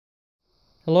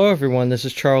Hello everyone, this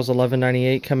is Charles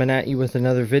 1198 coming at you with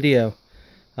another video.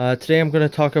 Today I'm going to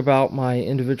talk about my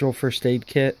individual first aid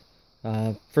kit.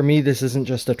 For me, this isn't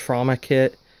just a trauma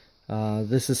kit.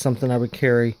 This is something I would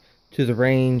carry to the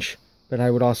range, but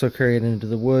I would also carry it into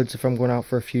the woods if I'm going out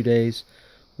for a few days,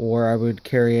 or I would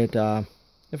carry it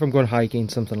if I'm going hiking,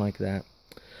 something like that.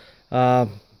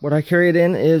 What I carry it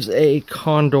in is a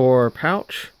condor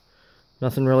pouch.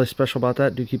 Nothing really special about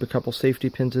that. Do keep a couple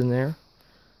safety pins in there.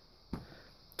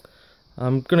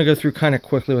 I'm going to go through kind of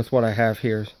quickly with what I have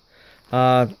here. Do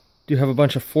have a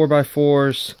bunch of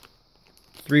 4x4s,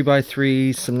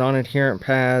 3x3s, some non-adherent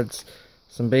pads,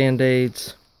 some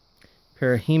band-aids,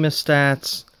 pair of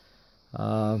hemostats,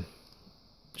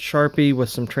 Sharpie with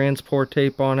some transport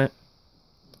tape on it,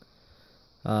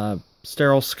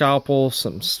 sterile scalpel,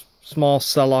 some small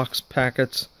Celox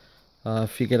packets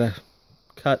if you get a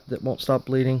cut that won't stop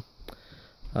bleeding,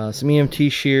 some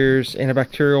EMT shears,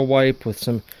 antibacterial wipe with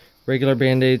some regular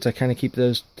band-aids. I kind of keep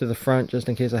those to the front just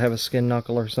in case I have a skin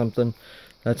knuckle or something.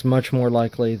 That's much more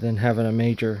likely than having a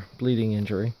major bleeding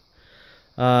injury.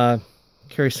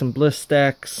 Carry some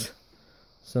Blistex,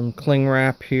 some cling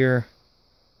wrap here,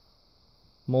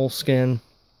 moleskin,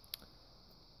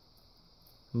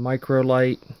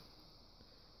 microlight.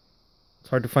 It's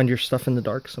hard to find your stuff in the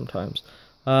dark sometimes.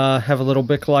 Have a little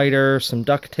Bic lighter, some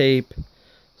duct tape,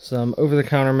 some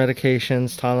over-the-counter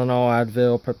medications, Tylenol,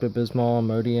 Advil, Pepto-Bismol,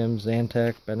 Imodium,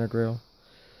 Zantac, Benadryl.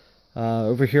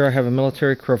 Over here I have a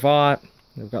military cravat.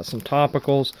 We've got some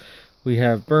topicals. We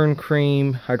have burn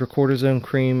cream, hydrocortisone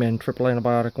cream, and triple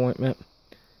antibiotic ointment,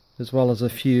 as well as a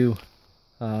few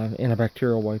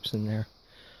antibacterial wipes in there.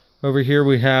 Over here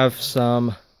we have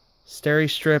some steri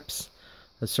strips,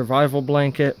 a survival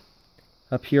blanket.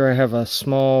 Up here I have a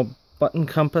small button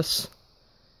compass,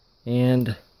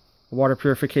 and water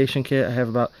purification kit. I have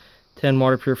about 10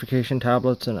 water purification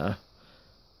tablets and a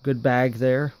good bag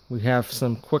there. We have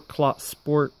some Quick Clot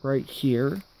Sport right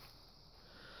here.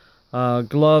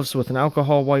 Gloves with an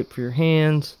alcohol wipe for your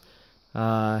hands.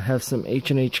 Have some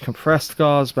H&H compressed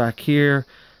gauze back here.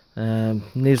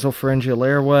 Nasal pharyngeal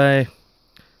airway.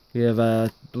 We have I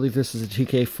believe this is a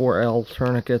TK4L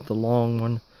tourniquet, the long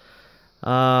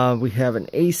one. We have an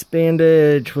ACE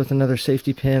bandage with another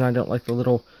safety pin. I don't like the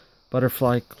little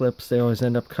butterfly clips, they always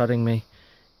end up cutting me,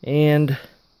 and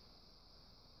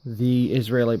the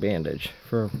Israeli bandage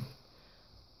for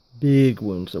big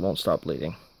wounds that won't stop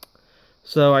bleeding.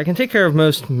 So I can take care of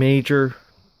most major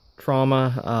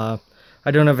trauma.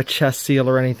 I don't have a chest seal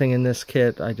or anything in this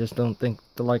kit. I just don't think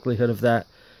the likelihood of that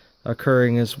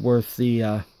occurring is worth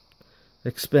the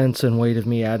expense and weight of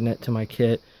me adding it to my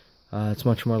kit. It's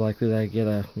much more likely that I get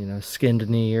a skinned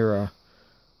knee or a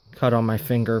cut on my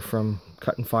finger from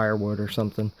cutting firewood or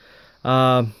something.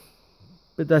 But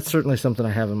that's certainly something I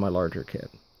have in my larger kit.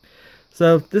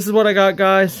 So this is what I got,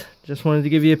 guys. Just wanted to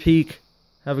give you a peek.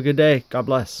 Have a good day. God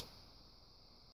bless.